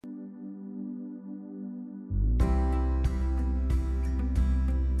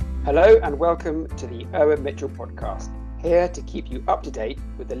Hello and welcome to the Owen Mitchell podcast, here to keep you up to date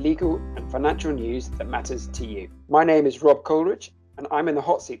with the legal and financial news that matters to you. My name is Rob Coleridge and I'm in the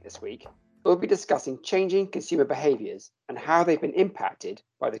hot seat this week. We'll be discussing changing consumer behaviours and how they've been impacted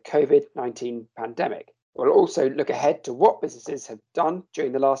by the COVID-19 pandemic. We'll also look ahead to what businesses have done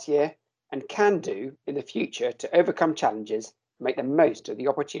during the last year and can do in the future to overcome challenges and make the most of the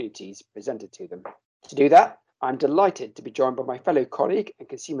opportunities presented to them. To do that, I'm delighted to be joined by my fellow colleague and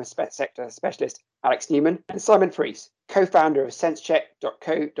consumer sector specialist, Alex Newman, and Simon Preece, co-founder of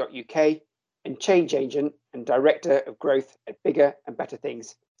sensecheck.co.uk and change agent and director of growth at Bigger and Better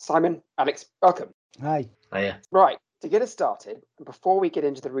Things. Simon, Alex, welcome. Hi. Hiya. Right, to get us started, and before we get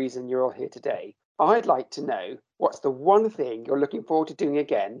into the reason you're all here today, I'd like to know what's the one thing you're looking forward to doing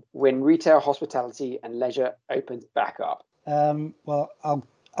again when retail, hospitality and leisure opens back up? Well,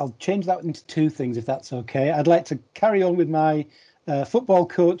 I'll change that into two things, if that's okay. I'd like to carry on with my football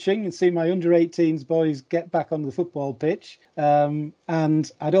coaching and see my under-18s boys get back on the football pitch. And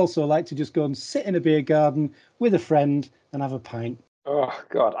I'd also like to just go and sit in a beer garden with a friend and have a pint. Oh,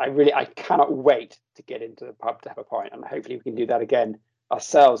 God, I cannot wait to get into the pub to have a pint. And hopefully we can do that again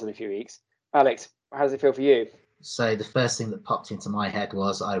ourselves in a few weeks. Alex, how does it feel for you? So the first thing that popped into my head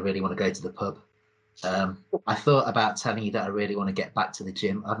was I really want to go to the pub. I thought about telling you that I really want to get back to the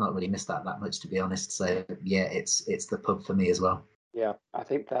gym. I've not really missed that much, to be honest. So yeah, it's the pub for me as well. Yeah, I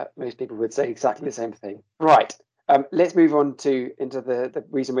think that most people would say exactly the same thing. Right, let's move on into the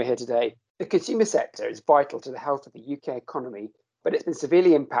reason we're here today. The consumer sector is vital to the health of the UK economy, but it's been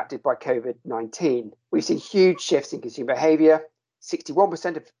severely impacted by COVID-19. We've seen huge shifts in consumer behaviour.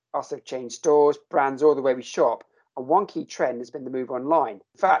 61% of us have changed stores, brands, or the way we shop. And one key trend has been the move online.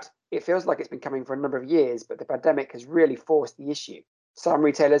 In fact, it feels like it's been coming for a number of years, but the pandemic has really forced the issue. Some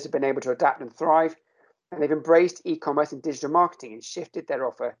retailers have been able to adapt and thrive, and they've embraced e-commerce and digital marketing and shifted their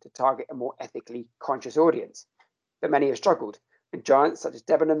offer to target a more ethically conscious audience. But many have struggled, and giants such as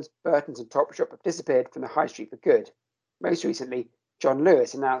Debenhams, Burton's and Topshop have disappeared from the high street for good. Most recently, John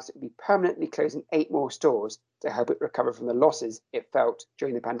Lewis announced it would be permanently closing 8 more stores to help it recover from the losses it felt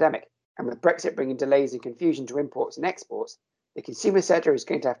during the pandemic. And with Brexit bringing delays and confusion to imports and exports, the consumer sector is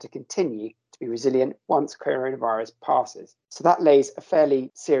going to have to continue to be resilient once coronavirus passes. So that lays a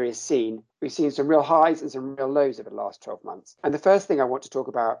fairly serious scene. We've seen some real highs and some real lows over the last 12 months. And the first thing I want to talk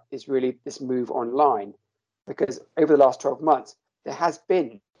about is really this move online, because over the last 12 months, there has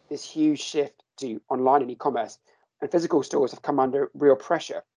been this huge shift to online and e-commerce, and physical stores have come under real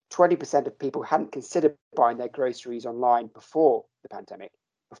pressure. 20% of people hadn't considered buying their groceries online before the pandemic,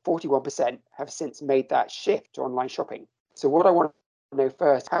 but 41% have since made that shift to online shopping. So what I want to know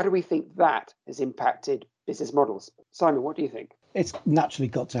first, how do we think that has impacted business models? Simon, what do you think? It's naturally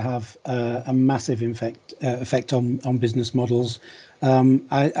got to have a massive effect on business models.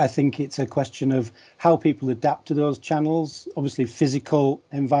 I think it's a question of how people adapt to those channels. Obviously, physical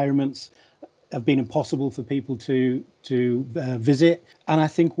environments have been impossible for people to visit. And I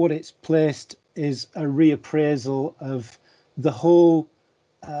think what it's placed is a reappraisal of the whole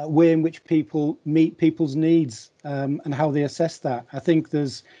way in which people meet people's needs and how they assess that. I think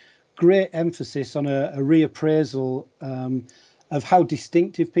there's great emphasis on a reappraisal of how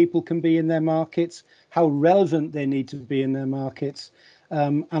distinctive people can be in their markets, how relevant they need to be in their markets.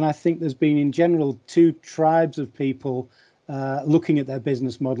 And I think there's been, in general, two tribes of people looking at their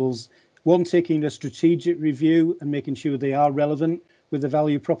business models, one taking a strategic review and making sure they are relevant with the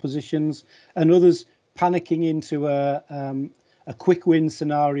value propositions, and others panicking into a quick win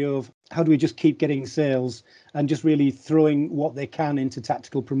scenario of how do we just keep getting sales and just really throwing what they can into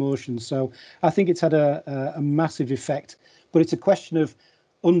tactical promotions. So I think it's had a massive effect, but it's a question of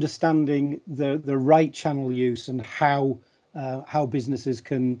understanding the right channel use and how businesses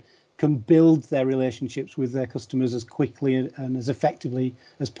can build their relationships with their customers as quickly and as effectively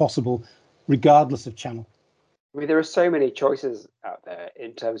as possible, regardless of channel. I mean, there are so many choices out there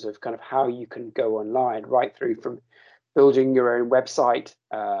in terms of kind of how you can go online, right through from building your own website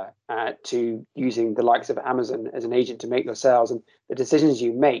to using the likes of Amazon as an agent to make your sales, and the decisions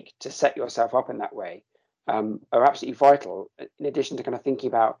you make to set yourself up in that way are absolutely vital, in addition to kind of thinking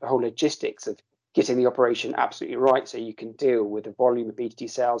about the whole logistics of getting the operation absolutely right so you can deal with the volume of B2B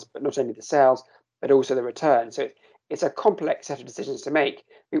sales, but not only the sales, but also the return. So it's a complex set of decisions to make.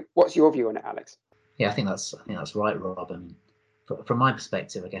 What's your view on it, Alex? Yeah, I think that's right, Rob. And from my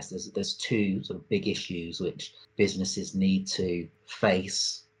perspective, I guess there's two sort of big issues which businesses need to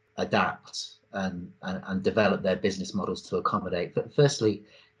face, adapt, and develop their business models to accommodate. But firstly,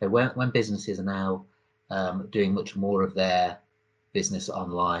 when businesses are now doing much more of their business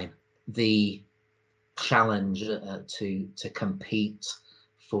online, the challenge to compete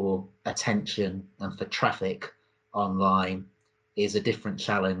for attention and for traffic online is a different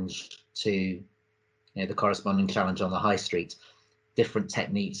challenge to the corresponding challenge on the high street. Different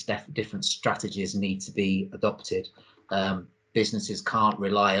techniques, different strategies need to be adopted. Businesses can't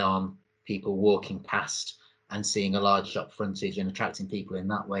rely on people walking past and seeing a large shop frontage and attracting people in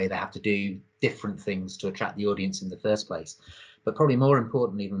that way. They have to do different things to attract the audience in the first place. But probably more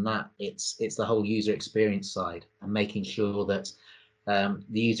importantly than that, it's the whole user experience side, and making sure that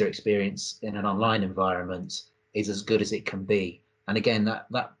the user experience in an online environment is as good as it can be. And again,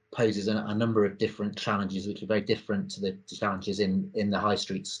 that poses a number of different challenges, which are very different to the challenges in the high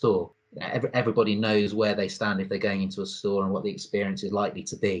street store. Everybody knows where they stand if they're going into a store and what the experience is likely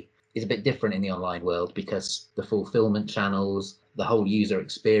to be. It's a bit different in the online world because the fulfillment channels, the whole user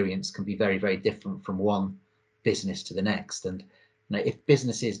experience can be very, very different from one business to the next. And if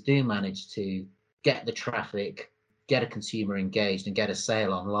businesses do manage to get the traffic, get a consumer engaged and get a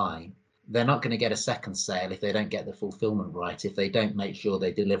sale online, they're not going to get a second sale if they don't get the fulfillment right, if they don't make sure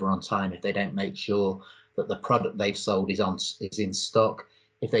they deliver on time, if they don't make sure that the product they've sold is in stock,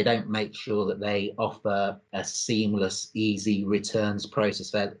 if they don't make sure that they offer a seamless, easy returns process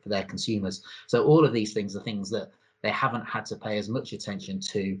for their consumers. So all of these things are things that they haven't had to pay as much attention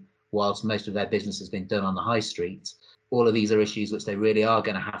to whilst most of their business has been done on the high street. All of these are issues which they really are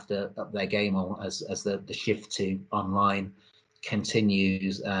going to have to up their game on as the shift to online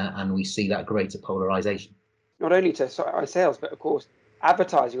continues, and we see that greater polarization. Not only to sales, but of course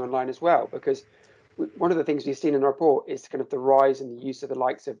advertising online as well, because one of the things we've seen in our report is kind of the rise in the use of the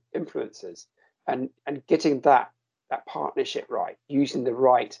likes of influencers, and getting that partnership right, using the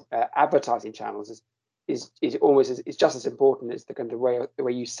right advertising channels is just as important as the kind of the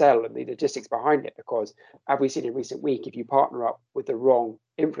way you sell and the logistics behind it. Because as we've seen in recent week, if you partner up with the wrong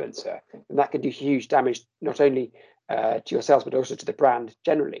influencer, then that can do huge damage not only to yourselves but also to the brand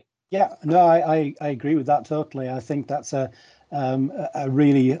generally. Yeah, no, I agree with that totally. I think that's a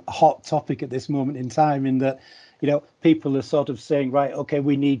really hot topic at this moment in time, in that people are sort of saying, right, okay,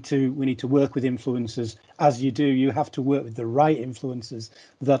 we need to work with influencers. As you do, you have to work with the right influencers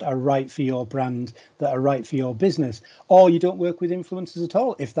that are right for your brand, that are right for your business, or you don't work with influencers at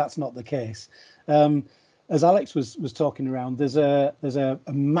all if that's not the case. As Alex was talking around, there's a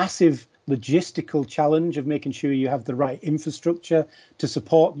massive logistical challenge of making sure you have the right infrastructure to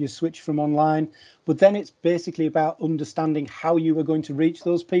support your switch from online. But then it's basically about understanding how you are going to reach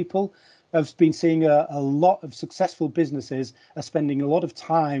those people. I've been seeing a lot of successful businesses are spending a lot of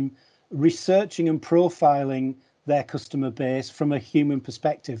time researching and profiling their customer base from a human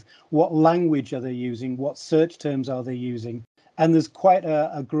perspective. What language are they using? What search terms are they using? And there's quite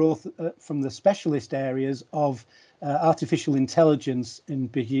a growth from the specialist areas of artificial intelligence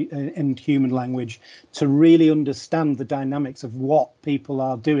in human language to really understand the dynamics of what people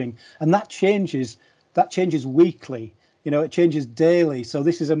are doing. And that changes weekly. It changes daily. So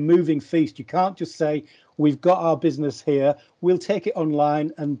this is a moving feast. You can't just say, we've got our business here, we'll take it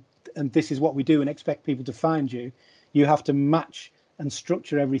online and this is what we do and expect people to find you. You have to match and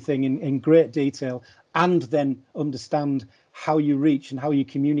structure everything in great detail, and then understand how you reach and how you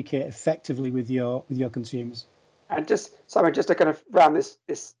communicate effectively with your consumers. And just Simon, just to kind of round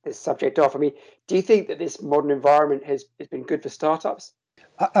this subject off, I mean, do you think that this modern environment has been good for startups?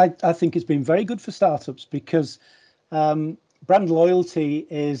 I think it's been very good for startups because brand loyalty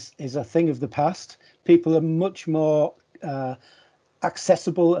is a thing of the past. People are much more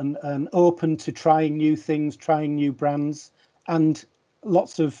accessible and open to trying new things, trying new brands, and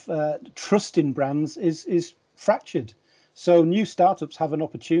lots of trust in brands is fractured. So new startups have an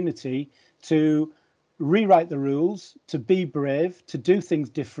opportunity to rewrite the rules, to be brave, to do things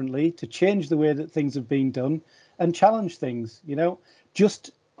differently, to change the way that things have been done and challenge things.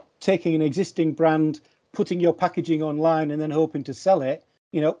 Just taking an existing brand, putting your packaging online and then hoping to sell it,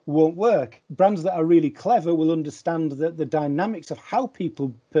 won't work. Brands that are really clever will understand that the dynamics of how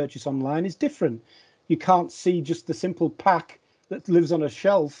people purchase online is different. You can't see just the simple pack that lives on a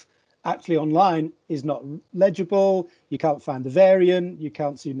shelf. Actually online is not legible. You can't find the variant. You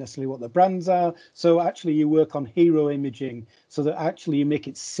can't see necessarily what the brands are. So actually you work on hero imaging so that actually you make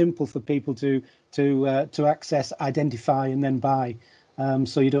it simple for people to access, identify and then buy.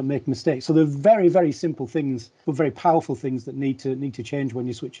 So you don't make mistakes. So they're very, very simple things, but very powerful things that need to change when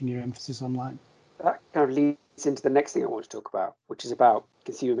you're switching your emphasis online. That kind of leads into the next thing I want to talk about, which is about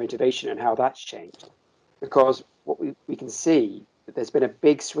consumer motivation and how that's changed. Because what we can see that there's been a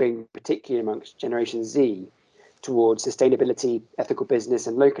big swing, particularly amongst Generation Z, towards sustainability, ethical business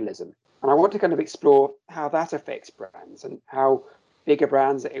and localism. And I want to kind of explore how that affects brands and how bigger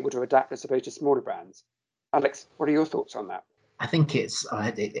brands are able to adapt as opposed to smaller brands. Alex, what are your thoughts on that? I think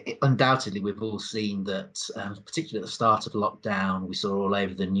undoubtedly we've all seen that, particularly at the start of lockdown, we saw all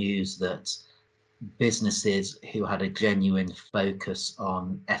over the news that businesses who had a genuine focus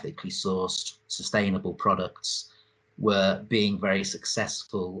on ethically sourced, sustainable products were being very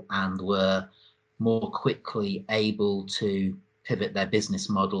successful and were more quickly able to pivot their business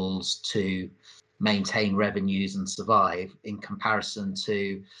models to maintain revenues and survive, in comparison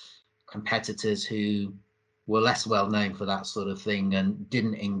to competitors who were less well known for that sort of thing and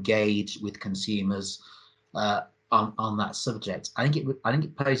didn't engage with consumers on that subject. I think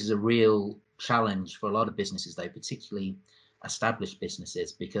it poses a real challenge for a lot of businesses, though, particularly established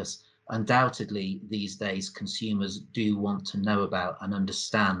businesses, because undoubtedly these days consumers do want to know about and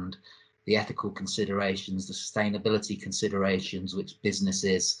understand the ethical considerations, the sustainability considerations which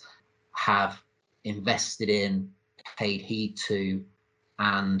businesses have invested in, paid heed to,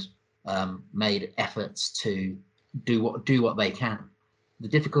 and made efforts to do what they can. The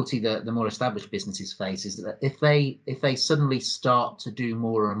difficulty that the more established businesses face is that if they suddenly start to do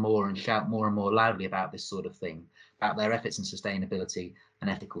more and more and shout more and more loudly about this sort of thing, about their efforts in sustainability and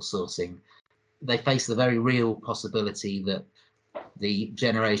ethical sourcing, they face the very real possibility that the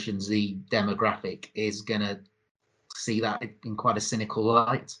Generation Z demographic is going to see that in quite a cynical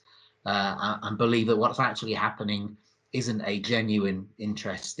light, and believe that what's actually happening isn't a genuine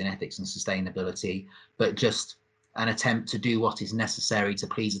interest in ethics and sustainability, but just an attempt to do what is necessary to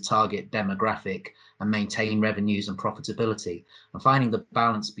please a target demographic and maintain revenues and profitability. And finding the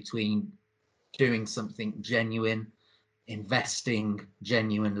balance between doing something genuine, investing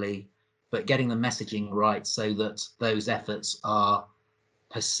genuinely, but getting the messaging right so that those efforts are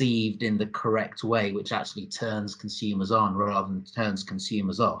perceived in the correct way, which actually turns consumers on rather than turns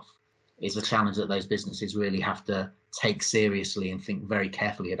consumers off, is a challenge that those businesses really have to take seriously and think very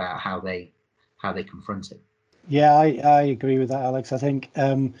carefully about how they confront it. Yeah, I agree with that, Alex. I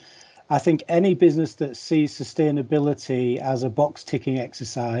think any business that sees sustainability as a box ticking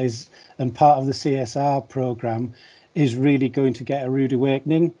exercise and part of the CSR program is really going to get a rude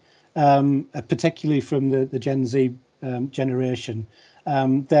awakening, particularly from the Gen Z generation.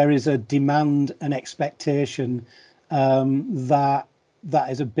 There is a demand and expectation that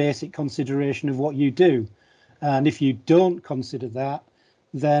is a basic consideration of what you do. And if you don't consider that,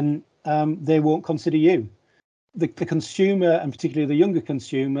 then they won't consider you. The consumer, and particularly the younger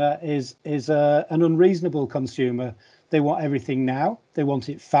consumer, is an unreasonable consumer. They want everything now. They want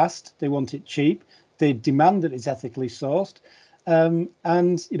it fast. They want it cheap. They demand that it's ethically sourced. And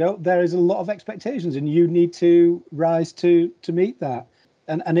there is a lot of expectations, and you need to rise to meet that.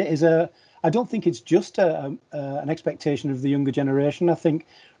 And it is I don't think it's just an expectation of the younger generation. I think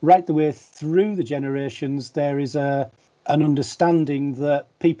right the way through the generations, there is an understanding that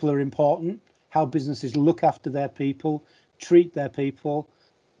people are important, how businesses look after their people, treat their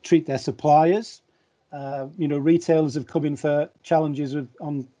suppliers. Retailers have come in for challenges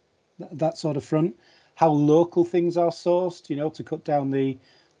on that sort of front. How local things are sourced, to cut down the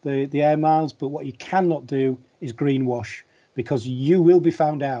air miles. But what you cannot do is greenwash, because you will be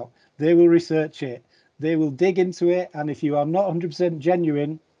found out. They will research it. They will dig into it. And if you are not 100%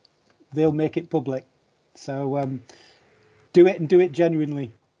 genuine, they'll make it public. So do it, and do it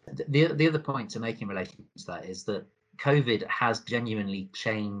genuinely. The other point to make in relation to that is that COVID has genuinely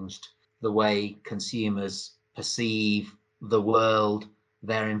changed the way consumers perceive the world,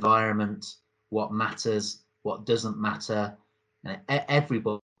 their environment, what matters, what doesn't matter.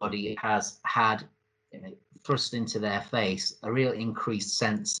 Everybody has had thrust into their face a real increased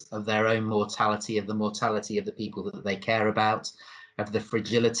sense of their own mortality, of the mortality of the people that they care about, of the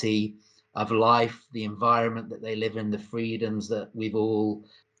fragility of life, the environment that they live in, the freedoms that we've all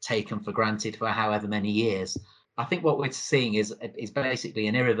taken for granted for however many years. I think what we're seeing is basically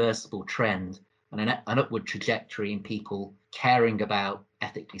an irreversible trend and an upward trajectory in people caring about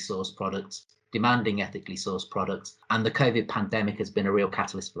ethically sourced products, demanding ethically sourced products, and the COVID pandemic has been a real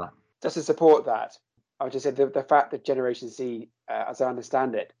catalyst for that. Just to support that, I would just say the fact that Generation Z, as I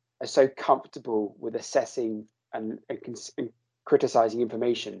understand it, are so comfortable with assessing and criticizing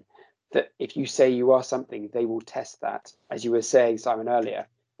information that if you say you are something, they will test that, as you were saying, Simon, earlier.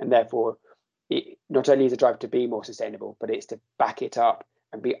 And therefore, it not only is a drive to be more sustainable, but it's to back it up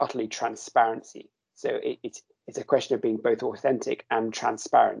and be utterly transparency. So it's a question of being both authentic and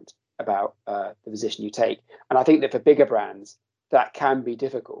transparent about the position you take. And I think that for bigger brands, that can be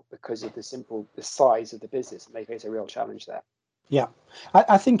difficult because of the size of the business, and they face a real challenge there. Yeah,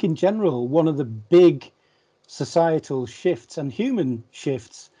 I think in general, one of the big societal shifts and human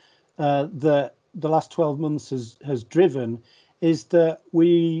shifts that the last 12 months has driven is that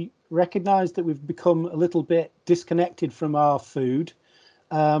we recognise that we've become a little bit disconnected from our food,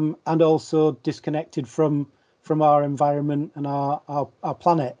 and also disconnected from our environment and our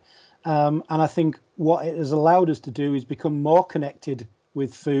planet. And I think what it has allowed us to do is become more connected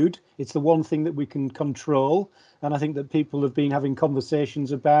with food. It's the one thing that we can control. And I think that people have been having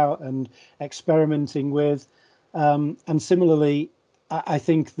conversations about and experimenting with. And similarly, I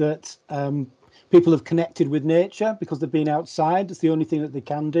think that people have connected with nature because they've been outside. It's the only thing that they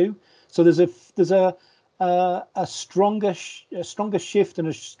can do. So there's a stronger shift and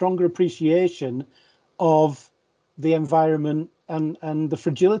a stronger appreciation of the environment and the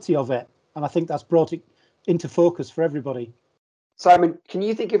fragility of it. And I think that's brought it into focus for everybody. Simon, can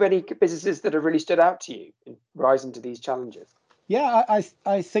you think of any businesses that have really stood out to you in rising to these challenges? Yeah,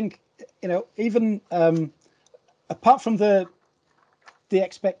 I think, even apart from the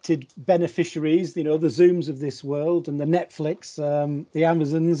expected beneficiaries, the Zooms of this world and the Netflix, the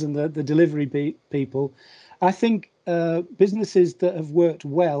Amazons and the delivery people, I think businesses that have worked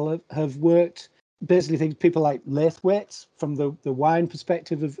well have worked. Basically, things people like Laithwaite's from the wine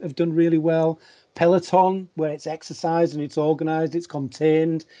perspective have done really well. Peloton, where it's exercise and it's organised, it's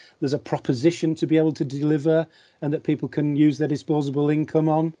contained. There's a proposition to be able to deliver and that people can use their disposable income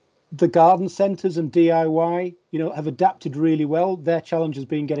on. The garden centres and DIY, have adapted really well. Their challenge has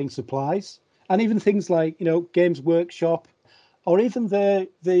been getting supplies. And even things like, Games Workshop, or even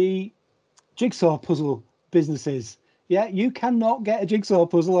the jigsaw puzzle businesses. Yeah, you cannot get a jigsaw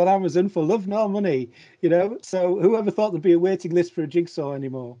puzzle on Amazon for love nor money, So whoever thought there'd be a waiting list for a jigsaw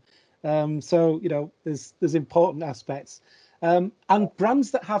anymore? So there's important aspects, and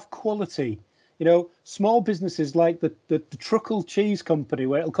brands that have quality. Small businesses like the Truckle Cheese Company,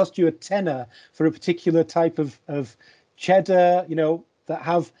 where it'll cost you a tenner for a particular type of cheddar, that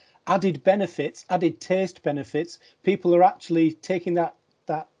have added benefits, added taste benefits. People are actually taking that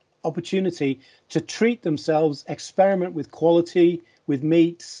opportunity to treat themselves, experiment with quality, with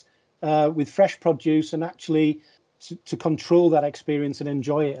meats, with fresh produce, and actually to control that experience and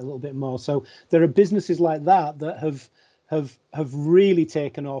enjoy it a little bit more. So there are businesses like that have really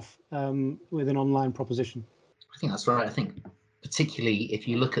taken off with an online proposition. I think that's right. I think particularly if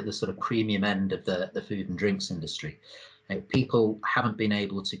you look at the sort of premium end of the food and drinks industry, people haven't been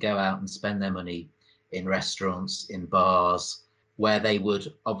able to go out and spend their money in restaurants, in bars, where they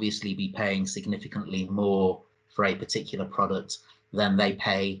would obviously be paying significantly more for a particular product than they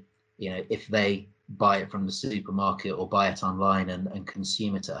pay, if they buy it from the supermarket or buy it online and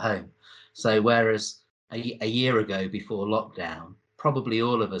consume it at home. So whereas a year ago, before lockdown, probably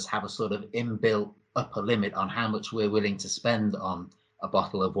all of us have a sort of inbuilt upper limit on how much we're willing to spend on a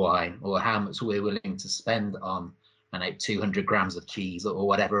bottle of wine, or how much we're willing to spend on 200 grams of cheese or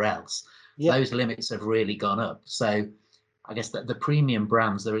whatever else. Yep. Those limits have really gone up. So I guess that the premium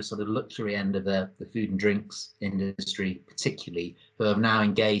brands, there is sort of luxury end of the food and drinks industry, particularly, who have now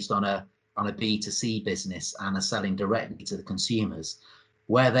engaged on a B2C business and are selling directly to the consumers,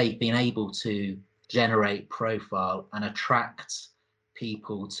 where they've been able to generate profile and attract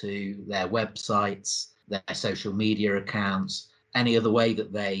people to their websites, their social media accounts, any other way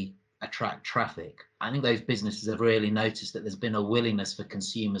that they attract traffic. I think those businesses have really noticed that there's been a willingness for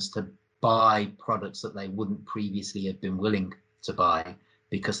consumers to buy products that they wouldn't previously have been willing to buy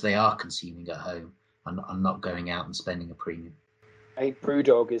because they are consuming at home and not going out and spending a premium. I think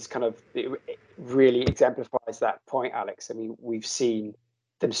Brewdog is it really exemplifies that point, Alex. I mean, we've seen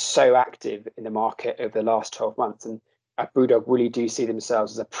them so active in the market over the last 12 months, and Brewdog really do see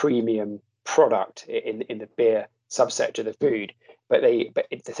themselves as a premium product in the beer subsector of the food. But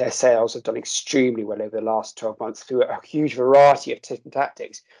their sales have done extremely well over the last 12 months through a huge variety of different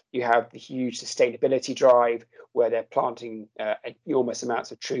tactics. You have the huge sustainability drive where they're planting enormous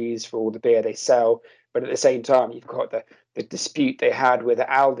amounts of trees for all the beer they sell. But at the same time, you've got the dispute they had with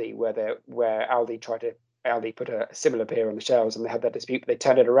Aldi, where Aldi put a similar beer on the shelves, and they had that dispute, but they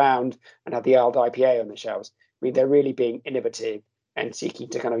turned it around and had the Aldi IPA on the shelves. I mean, they're really being innovative and seeking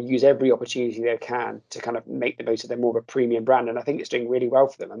to kind of use every opportunity they can to kind of make the most of them more of a premium brand. And I think it's doing really well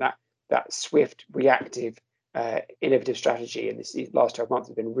for them. And that swift, reactive, innovative strategy in these last 12 months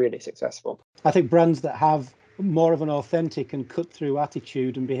has been really successful. I think brands that have more of an authentic and cut-through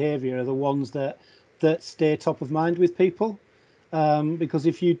attitude and behaviour are the ones that stay top of mind with people. Because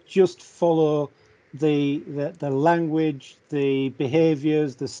if you just follow the language, the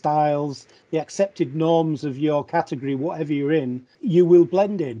behaviours, the styles, the accepted norms of your category, whatever you're in, you will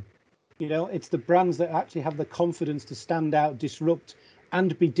blend in. It's the brands that actually have the confidence to stand out, disrupt,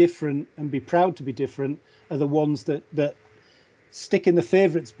 and be different, and be proud to be different, are the ones that stick in the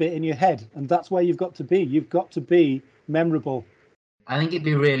favourites bit in your head. And that's where you've got to be. You've got to be memorable. I think it'd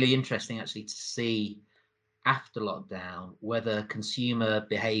be really interesting actually to see after lockdown whether consumer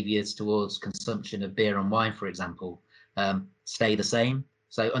behaviours towards consumption of beer and wine, for example, stay the same.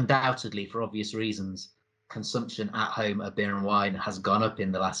 So undoubtedly, for obvious reasons, consumption at home of beer and wine has gone up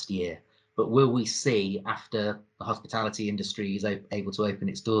in the last year. But will we see, after the hospitality industry is able to open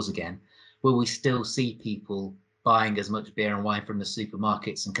its doors again, will we still see people buying as much beer and wine from the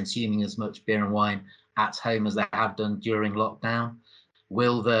supermarkets and consuming as much beer and wine at home as they have done during lockdown?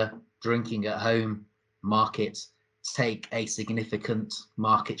 Will the drinking at home market take a significant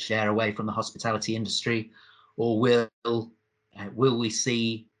market share away from the hospitality industry, or will we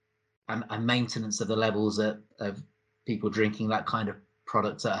see a maintenance of the levels of people drinking that kind of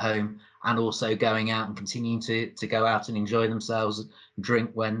product at home, and also going out and continuing to go out and enjoy themselves,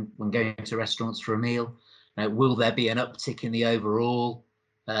 drink when going to restaurants for a meal? Will there be an uptick in the overall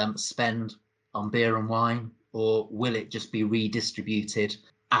spend on beer and wine, or will it just be redistributed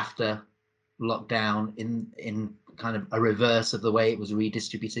after lockdown in kind of a reverse of the way it was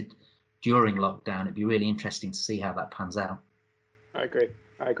redistributed during lockdown? It'd be really interesting to see how that pans out. I agree.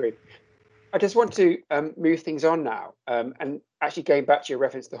 I just want to move things on now, and actually going back to your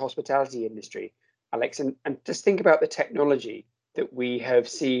reference to the hospitality industry, Alex, and just think about the technology that we have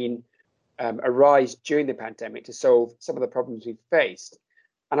seen arise during the pandemic to solve some of the problems we've faced.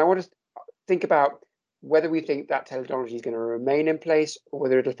 And I want to think about whether we think that technology is going to remain in place or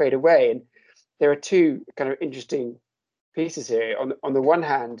whether it'll fade away. And there are two kind of interesting pieces here. On the one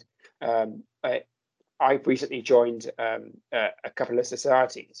hand, I've recently joined a couple of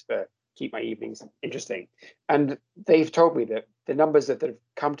societies for keep my evenings interesting, and they've told me that the numbers that have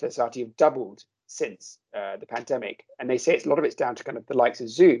come to the society have doubled since the pandemic, and they say a lot of it's down to kind of the likes of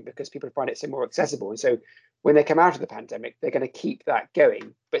Zoom, because people find it so more accessible. And so when they come out of the pandemic, they're going to keep that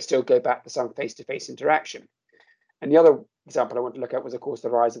going, but still go back to some face-to-face interaction. And the other example I want to look at was, of course, the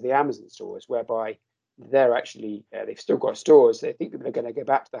rise of the Amazon stores, whereby they're actually, they've still got stores. They think people are going to go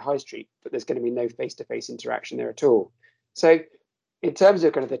back to the high street, but there's going to be no face-to-face interaction there at all. So in terms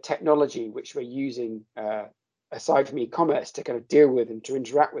of kind of the technology which we're using, aside from e-commerce, to kind of deal with and to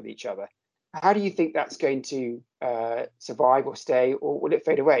interact with each other, how do you think that's going to survive or stay, or will it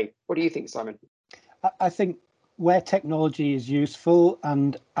fade away? What do you think, Simon? I think where technology is useful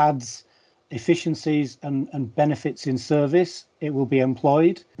and adds efficiencies and benefits in service, it will be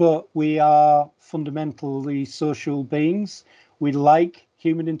employed. But we are fundamentally social beings. We like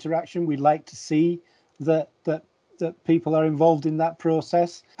human interaction. We like to see that people are involved in that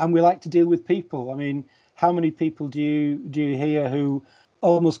process, and we like to deal with people. I mean, how many people do you hear who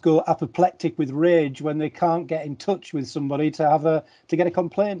almost go apoplectic with rage when they can't get in touch with somebody to get a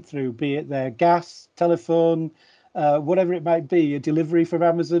complaint through, be it their gas, telephone, whatever it might be, a delivery from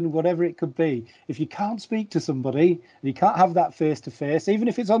Amazon, whatever it could be. If you can't speak to somebody, you can't have that face-to-face, even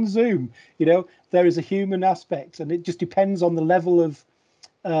if it's on Zoom, there is a human aspect, and it just depends on the level of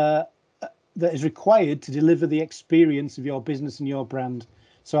that is required to deliver the experience of your business and your brand.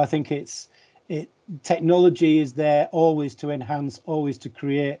 So I think technology is there always to enhance, always to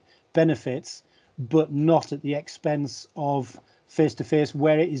create benefits, but not at the expense of face-to-face,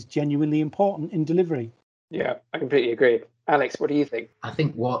 where it is genuinely important in delivery. Yeah, I completely agree. Alex, what do you think? I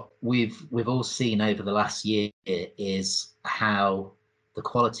think what we've all seen over the last year is how the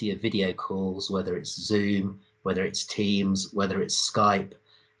quality of video calls, whether it's Zoom, whether it's Teams, whether it's Skype,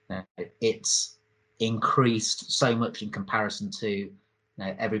 it's increased so much in comparison to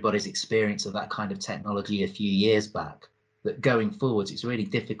everybody's experience of that kind of technology a few years back, that going forwards, it's really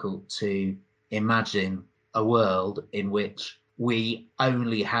difficult to imagine a world in which we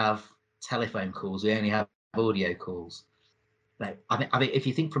only have telephone calls, we only have audio calls. I mean, if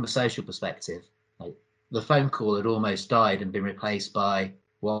you think from a social perspective, the phone call had almost died and been replaced by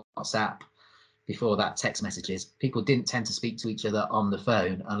WhatsApp. Before that, text messages. People didn't tend to speak to each other on the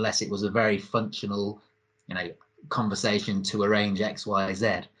phone unless it was a very functional, conversation to arrange X, Y,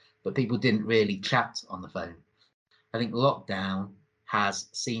 Z. But people didn't really chat on the phone. I think lockdown has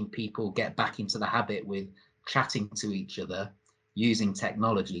seen people get back into the habit with chatting to each other using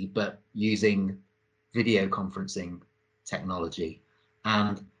technology, but using video conferencing technology.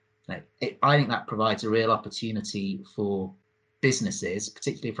 And I think that provides a real opportunity for businesses,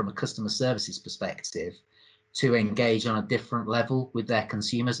 particularly from a customer services perspective, to engage on a different level with their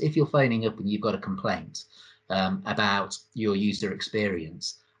consumers. If you're phoning up and you've got a complaint about your user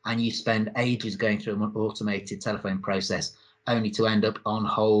experience, and you spend ages going through an automated telephone process only to end up on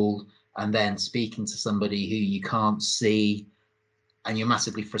hold and then speaking to somebody who you can't see, and you're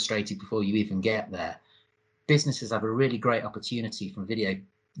massively frustrated before you even get there, businesses have a really great opportunity from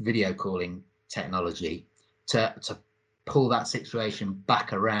video calling technology to pull that situation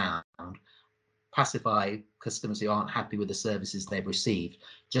back around, pacify customers who aren't happy with the services they've received,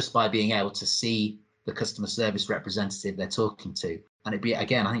 just by being able to see the customer service representative they're talking to. And it'd be,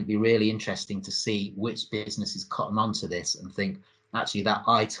 again, I think it'd be really interesting to see which businesses cotton onto this and think, actually, that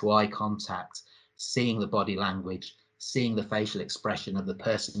eye-to-eye contact, seeing the body language, seeing the facial expression of the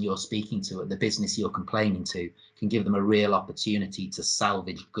person you're speaking to at the business you're complaining to, can give them a real opportunity to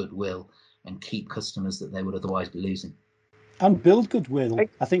salvage goodwill and keep customers that they would otherwise be losing. And build goodwill.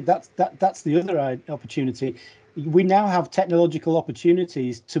 I think that's the other opportunity. We now have technological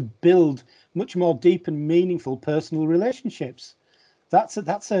opportunities to build much more deep and meaningful personal relationships.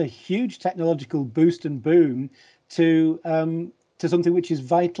 That's a huge technological boost and boom to something which is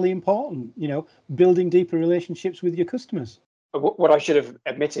vitally important. Building deeper relationships with your customers. What I should have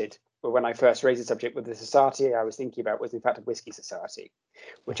admitted when I first raised the subject with the society I was thinking about was, in fact, a whisky society,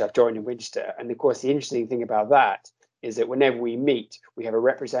 which I've joined in Winchester. And of course, the interesting thing about that is that whenever we meet, we have a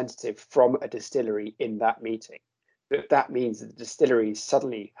representative from a distillery in that meeting. That means that the distilleries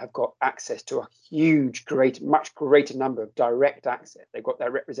suddenly have got access to a much greater number of direct access. They've got their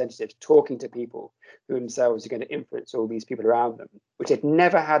representatives talking to people who themselves are going to influence all these people around them, which they've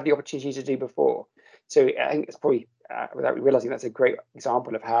never had the opportunity to do before. So I think it's probably, without realizing, that's a great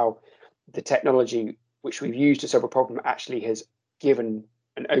example of how the technology which we've used to solve a problem actually has given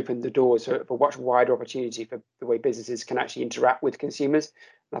and opened the doors for a much wider opportunity for the way businesses can actually interact with consumers.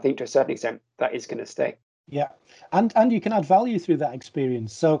 And I think to a certain extent that is going to stay. Yeah, and you can add value through that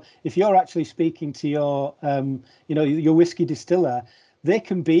experience. So if you're actually speaking to your your whiskey distiller, they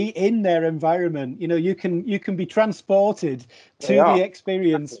can be in their environment. You can be transported to the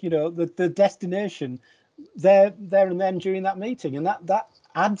experience. The destination there and then during that meeting, and that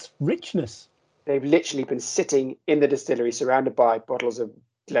adds richness. They've literally been sitting in the distillery surrounded by bottles of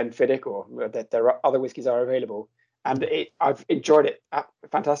Glenfiddich, or that there are other whiskies are available. And I've enjoyed it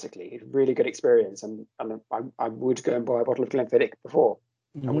fantastically. It's a really good experience. And I would go and buy a bottle of Glenfiddich before.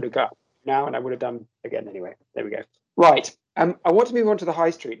 Mm-hmm. I would have got now, and I would have done again anyway. There we go. Right. I want to move on to the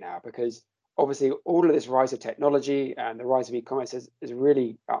high street now, because obviously all of this rise of technology and the rise of e-commerce has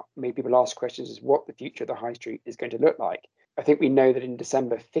really made people ask questions as what the future of the high street is going to look like. I think we know that in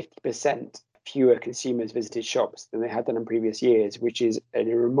December, 50% fewer consumers visited shops than they had done in previous years, which is a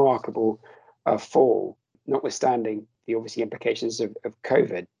remarkable fall, notwithstanding the obviously implications of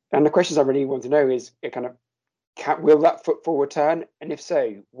COVID. And the questions I really want to know is will that footfall return? And if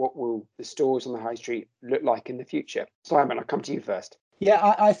so, what will the stores on the high street look like in the future? Simon, I'll come to you first.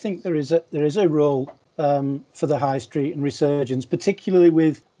 Yeah, I think there is a role for the high street and resurgence, particularly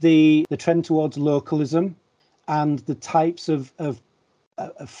with the trend towards localism and the types of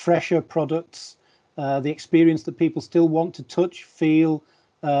fresher products, the experience that people still want to touch, feel,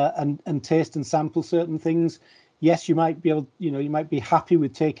 and taste and sample certain things. Yes, you might be able, you might be happy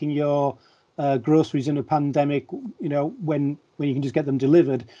with taking your groceries in a pandemic, when you can just get them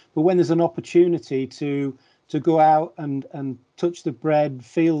delivered. But when there's an opportunity to go out and touch the bread,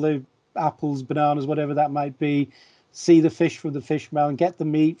 feel the apples, bananas, whatever that might be, see the fish from the fish mouth and get the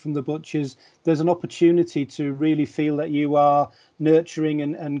meat from the butchers, there's an opportunity to really feel that you are nurturing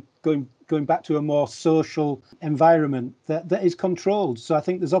and going back to a more social environment that is controlled. So I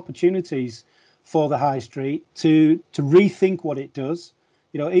think there's opportunities for the high street to rethink what it does.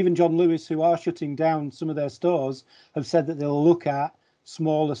 Even John Lewis, who are shutting down some of their stores, have said that they'll look at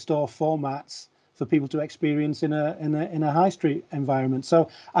smaller store formats for people to experience in a high street environment. So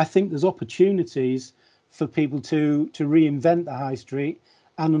I think there's opportunities for people to reinvent the high street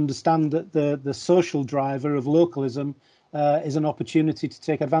and understand that the social driver of localism is an opportunity to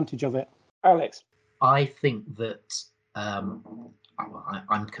take advantage of it. Alex? I think that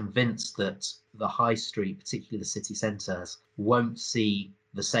I'm convinced that the high street, particularly the city centres, won't see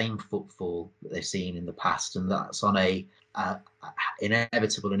the same footfall that they've seen in the past, and that's on a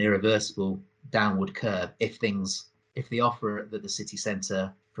inevitable and irreversible downward curve if the offer that the city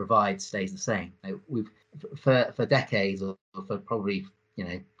centre provides stays the same. We've for decades, or for probably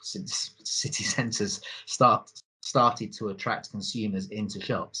since city centres started to attract consumers into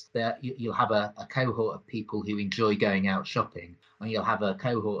shops, you'll have a cohort of people who enjoy going out shopping, and you'll have a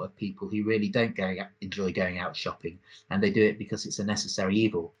cohort of people who really don't enjoy going out shopping, and they do it because it's a necessary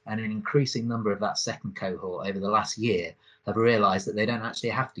evil. And an increasing number of that second cohort over the last year have realised that they don't actually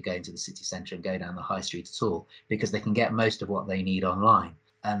have to go into the city centre and go down the high street at all, because they can get most of what they need online.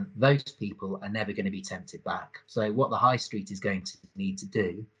 And those people are never going to be tempted back. So what the high street is going to need to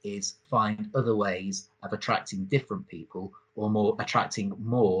do is find other ways of attracting different people, or attracting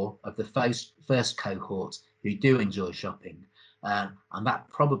more of the first cohort who do enjoy shopping. And that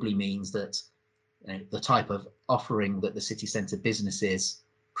probably means that the type of offering that the city centre businesses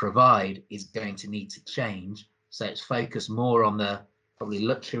provide is going to need to change. So it's focused more on the probably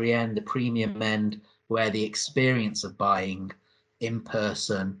luxury end, the premium end, where the experience of buying in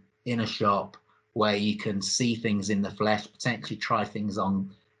person, in a shop, where you can see things in the flesh, potentially try things on,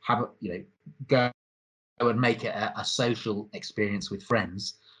 have, go and make it a social experience with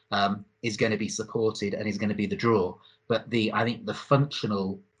friends, is going to be supported and is going to be the draw. But I think the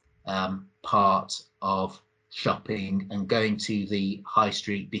functional part of shopping and going to the high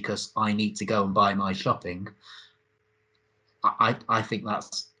street because I need to go and buy my shopping, I think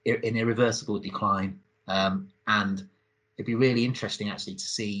that's in irreversible decline. And it'd be really interesting actually to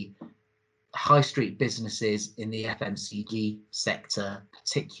see high street businesses in the FMCG sector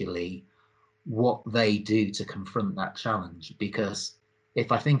particularly, what they do to confront that challenge. Because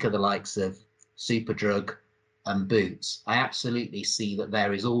if I think of the likes of Superdrug and Boots, I absolutely see that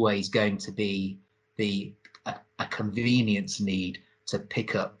there is always going to be a convenience need to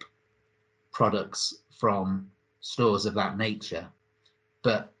pick up products from stores of that nature.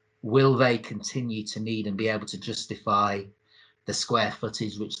 But will they continue to need and be able to justify the square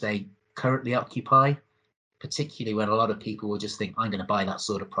footage which they currently occupy, particularly when a lot of people will just think, I'm going to buy that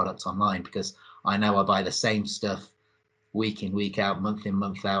sort of product online because I know I buy the same stuff week in, week out, month in,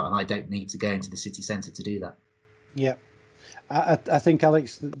 month out, and I don't need to go into the city centre to do that. Yeah, I think,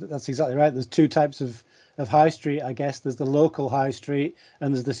 Alex, that's exactly right. There's two types of high street, I guess. There's the local high street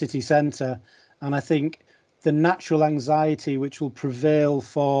and there's the city centre. And I think the natural anxiety which will prevail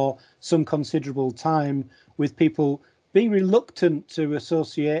for some considerable time with people being reluctant to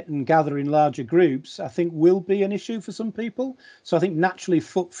associate and gather in larger groups, I think will be an issue for some people. So I think naturally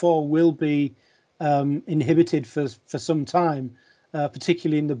footfall will be inhibited for some time,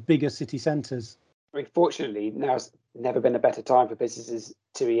 particularly in the bigger city centres. I mean, fortunately, now's never been a better time for businesses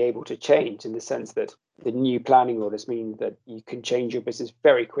to be able to change, in the sense that the new planning orders mean that you can change your business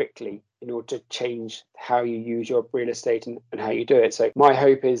very quickly in order to change how you use your real estate and how you do it. So my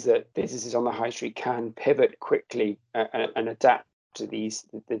hope is that businesses on the high street can pivot quickly and adapt to the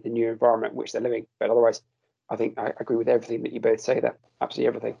new environment in which they're living. But otherwise, I think I agree with everything that you both say there, absolutely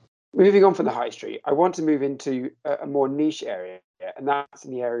everything. Moving on from the high street, I want to move into a more niche area, and that's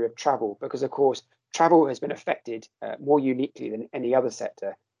in the area of travel, because, of course, travel has been affected more uniquely than any other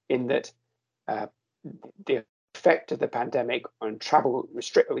sector, in that the effect of the pandemic on travel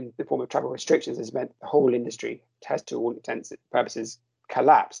in the form of travel restrictions has meant the whole industry has, to all intents and purposes,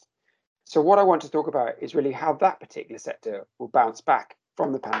 collapsed. So what I want to talk about is really how that particular sector will bounce back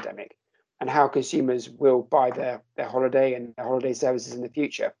from the pandemic, and how consumers will buy their holiday and their holiday services in the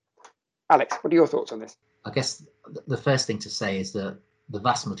future. Alex, what are your thoughts on this? I guess the first thing to say is that the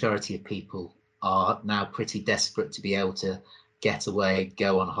vast majority of people are now pretty desperate to be able to get away,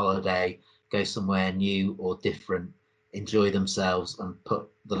 go on holiday, go somewhere new or different, enjoy themselves, and put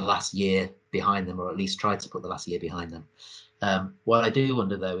the last year behind them, or at least try to put the last year behind them. What I do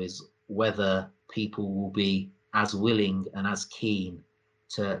wonder, though, is whether people will be as willing and as keen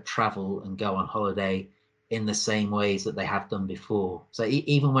to travel and go on holiday in the same ways that they have done before. So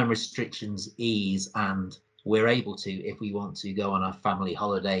even when restrictions ease and we're able to, if we want to, go on a family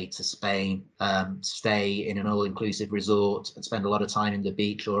holiday to Spain, stay in an all-inclusive resort and spend a lot of time in the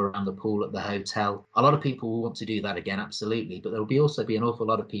beach or around the pool at the hotel. A lot of people will want to do that again, absolutely. But there will also be an awful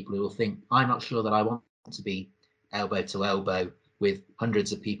lot of people who will think, I'm not sure that I want to be elbow to elbow with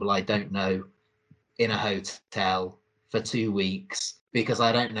hundreds of people I don't know in a hotel for 2 weeks, because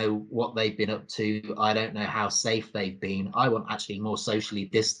I don't know what they've been up to. I don't know how safe they've been. I want actually more socially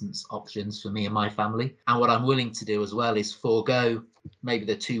distanced options for me and my family. And what I'm willing to do as well is forego maybe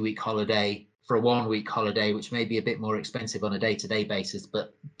the 2-week holiday for a 1-week holiday, which may be a bit more expensive on a day-to-day basis,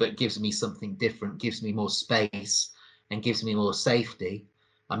 but gives me something different, gives me more space and gives me more safety.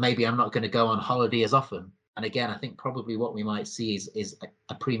 And maybe I'm not going to go on holiday as often. And again, I think probably what we might see is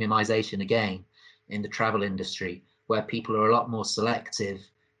a premiumization again in the travel industry, where people are a lot more selective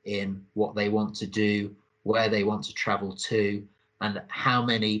in what they want to do, where they want to travel to, and how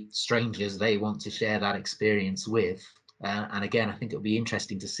many strangers they want to share that experience with. And again, I think it'll be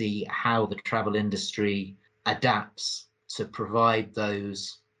interesting to see how the travel industry adapts to provide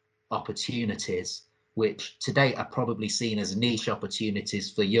those opportunities, which to date are probably seen as niche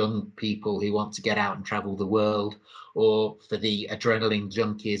opportunities for young people who want to get out and travel the world, or for the adrenaline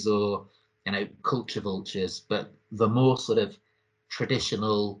junkies, or culture vultures. But the more sort of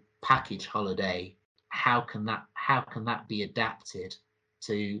traditional package holiday, how can that be adapted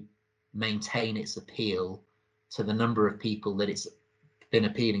to maintain its appeal to the number of people that it's been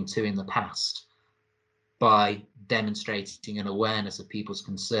appealing to in the past, by demonstrating an awareness of people's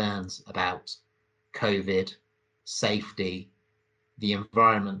concerns about COVID, safety, the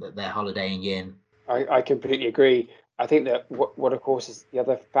environment that they're holidaying in. I completely agree. I think that what of course is the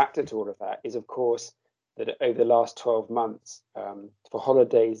other factor to all of that is, of course, that over the last 12 months, for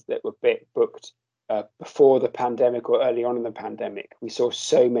holidays that were booked before the pandemic or early on in the pandemic, we saw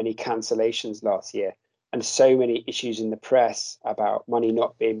so many cancellations last year and so many issues in the press about money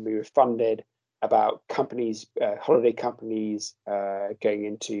not being refunded, about companies, holiday companies going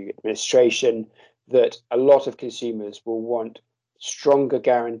into administration, that a lot of consumers will want stronger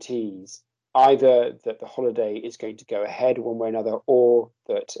guarantees, either that the holiday is going to go ahead one way or another, or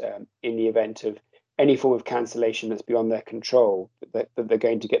that in the event of any form of cancellation that's beyond their control, that they're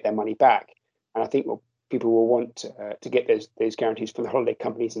going to get their money back. And I think what people will want to get those guarantees from the holiday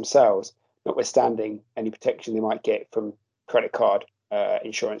companies themselves, notwithstanding any protection they might get from credit card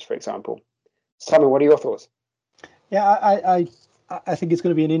insurance, for example. Simon, what are your thoughts? Yeah, I think it's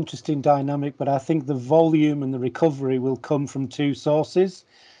going to be an interesting dynamic, but I think the volume and the recovery will come from two sources.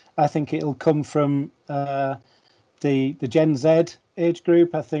 I think it'll come from the Gen Z age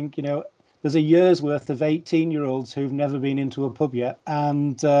group. I think, there's a year's worth of 18-year-olds who've never been into a pub yet,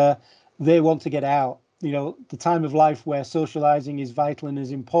 and they want to get out. The time of life where socializing is vital and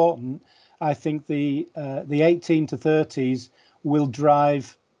is important. I think the 18 to 30s will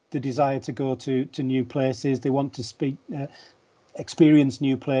drive the desire to go to new places. They want to experience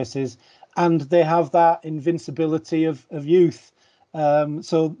new places, and they have that invincibility of youth.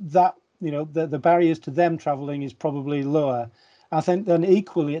 So that, the barriers to them traveling is probably lower. I think then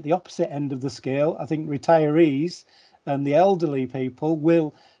equally at the opposite end of the scale, I think retirees and the elderly people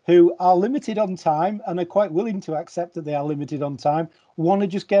who are limited on time and are quite willing to accept that they are limited on time, want to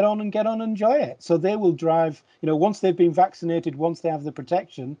just get on and enjoy it. So they will drive, once they've been vaccinated, once they have the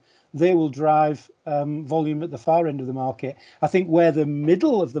protection, they will drive volume at the far end of the market. I think where the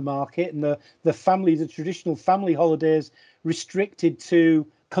middle of the market and the traditional family holidays restricted to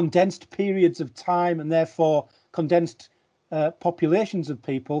condensed periods of time and therefore condensed populations of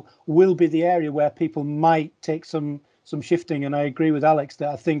people will be the area where people might take some shifting. And I agree with Alex that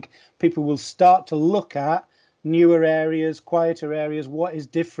I think people will start to look at newer areas, quieter areas, what is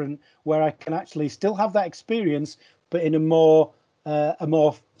different, where I can actually still have that experience, but in a more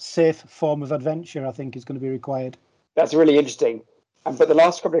safe form of adventure, I think is going to be required. That's really interesting. But the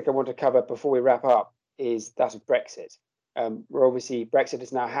last topic I want to cover before we wrap up is that of Brexit. Where obviously Brexit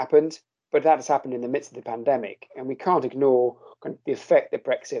has now happened, but that has happened in the midst of the pandemic, and we can't ignore the effect that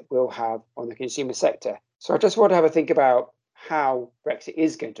Brexit will have on the consumer sector. So I just want to have a think about how Brexit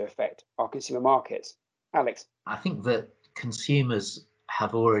is going to affect our consumer markets. Alex? I think that consumers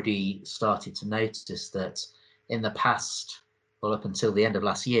have already started to notice that in the past, well, up until the end of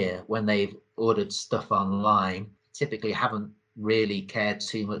last year, when they've ordered stuff online, typically haven't really cared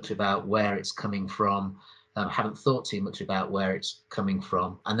too much about where it's coming from, haven't thought too much about where it's coming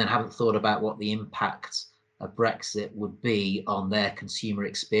from, and then haven't thought about what the impact of Brexit would be on their consumer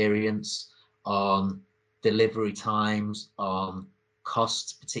experience, on delivery times, on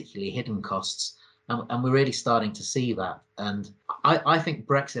costs, particularly hidden costs. And we're really starting to see that. And I think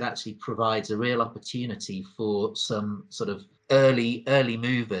Brexit actually provides a real opportunity for some sort of early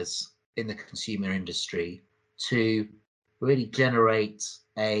movers in the consumer industry to really generate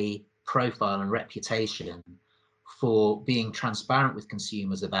a profile and reputation for being transparent with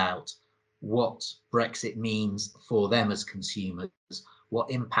consumers about what Brexit means for them as consumers,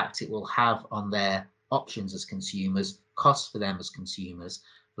 what impact it will have on their options as consumers, costs for them as consumers,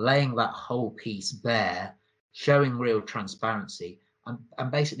 laying that whole piece bare, showing real transparency,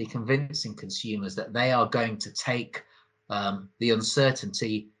 and basically convincing consumers that they are going to take the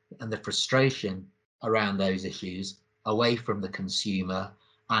uncertainty and the frustration around those issues away from the consumer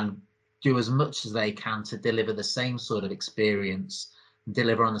and do as much as they can to deliver the same sort of experience,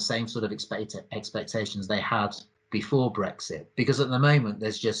 deliver on the same sort of expectations they had before Brexit. Because at the moment,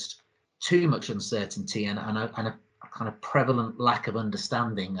 there's just too much uncertainty and a kind of prevalent lack of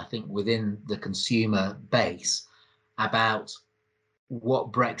understanding, I think, within the consumer base about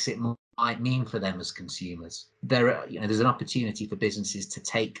what Brexit might mean for them as consumers. There's an opportunity for businesses to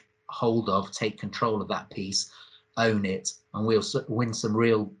take control of that piece, own it, and we'll win some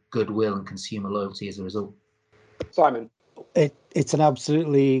real goodwill and consumer loyalty as a result. Simon? It's an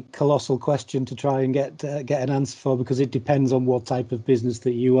absolutely colossal question to try and get an answer for, because it depends on what type of business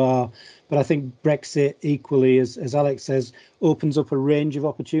that you are. But I think Brexit equally, as Alex says, opens up a range of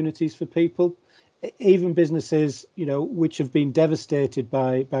opportunities for people. Even businesses, which have been devastated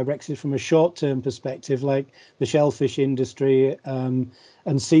by Brexit from a short-term perspective, like the shellfish industry and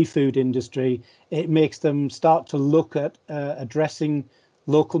seafood industry, it makes them start to look at addressing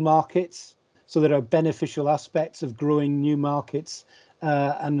local markets. So there are beneficial aspects of growing new markets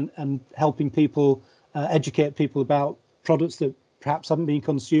and helping people educate people about products that perhaps haven't been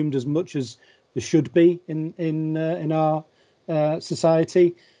consumed as much as they should be in our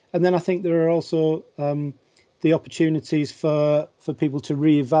society. And then I think there are also the opportunities for people to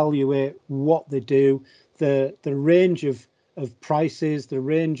reevaluate what they do, the range of prices, the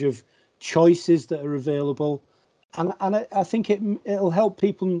range of choices that are available, and I think it'll help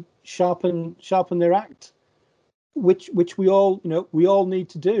people sharpen their act, which we all need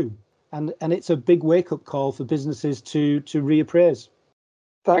to do, and it's a big wake-up call for businesses to reappraise.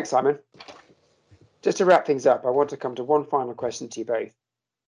 Thanks, Simon. Just to wrap things up, I want to come to one final question to you both,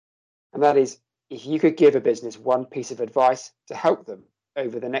 and that is, if you could give a business one piece of advice to help them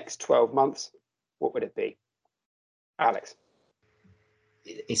over the next 12 months, what would it be? Alex.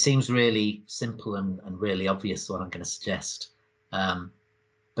 It seems really simple and really obvious what I'm going to suggest,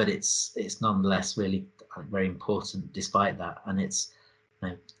 but it's nonetheless really very important despite that. And it's,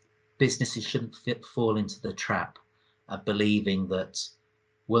 businesses shouldn't fall into the trap of believing that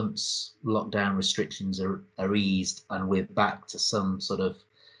once lockdown restrictions are eased and we're back to some sort of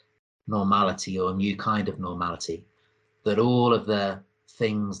normality or a new kind of normality, that all of the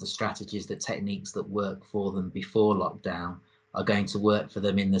things, the strategies, the techniques that work for them before lockdown are going to work for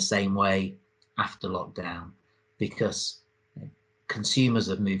them in the same way after lockdown, because consumers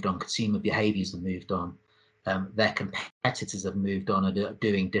have moved on, consumer behaviours have moved on, their competitors have moved on and are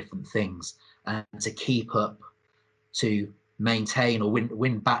doing different things, and to keep up, to maintain or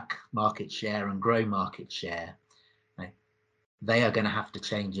win back market share and grow market share, they are going to have to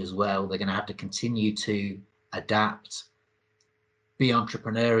change as well. They're going to have to continue to adapt, be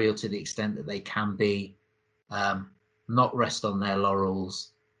entrepreneurial to the extent that they can be, not rest on their laurels,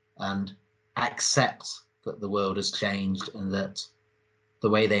 and accept that the world has changed and that the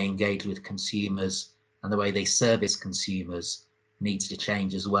way they engage with consumers and the way they service consumers needs to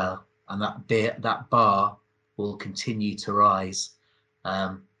change as well. And that bar will continue to rise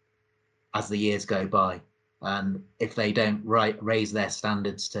as the years go by. And if they don't raise their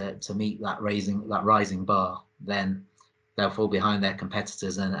standards to meet that rising bar, then they'll fall behind their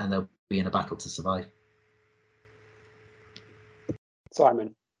competitors and they'll be in a battle to survive.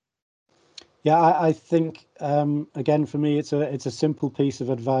 Simon. Yeah, I think again, for me, it's a simple piece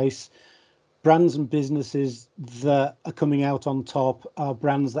of advice. Brands and businesses that are coming out on top are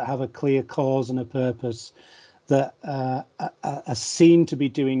brands that have a clear cause and a purpose, that are seen to be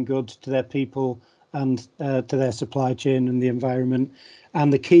doing good to their people and to their supply chain and the environment.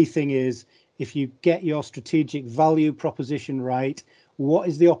 And the key thing is, if you get your strategic value proposition right, what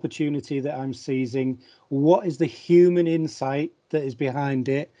is the opportunity that I'm seizing? What is the human insight that is behind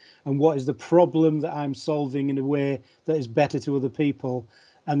it? And what is the problem that I'm solving in a way that is better to other people?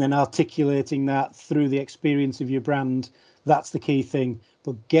 And then articulating that through the experience of your brand. That's the key thing.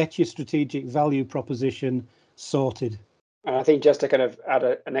 But get your strategic value proposition sorted. And I think just to kind of add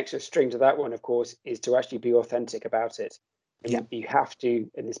an extra string to that one, of course, is to actually be authentic about it. And you have to,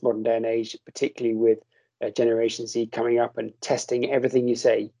 in this modern day and age, particularly with Generation Z coming up and testing everything you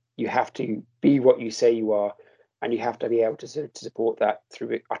say, you have to be what you say you are, and you have to be able to support that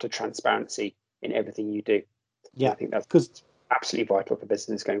through utter transparency in everything you do. Yeah, and I think that's absolutely vital for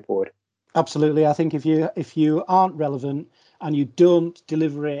business going forward. Absolutely. I think if you aren't relevant and you don't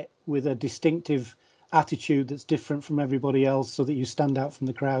deliver it with a distinctive attitude that's different from everybody else so that you stand out from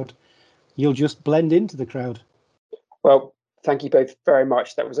the crowd, you'll just blend into the crowd. Well, thank you both very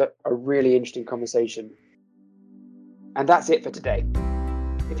much. That was a really interesting conversation. And that's it for today.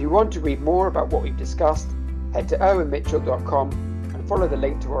 If you want to read more about what we've discussed, head to owenmitchell.com and follow the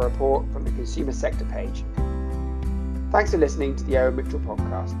link to our report from the consumer sector page. Thanks for listening to the Owen Mitchell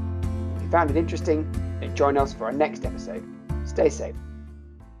podcast. If you found it interesting, then join us for our next episode. Stay safe.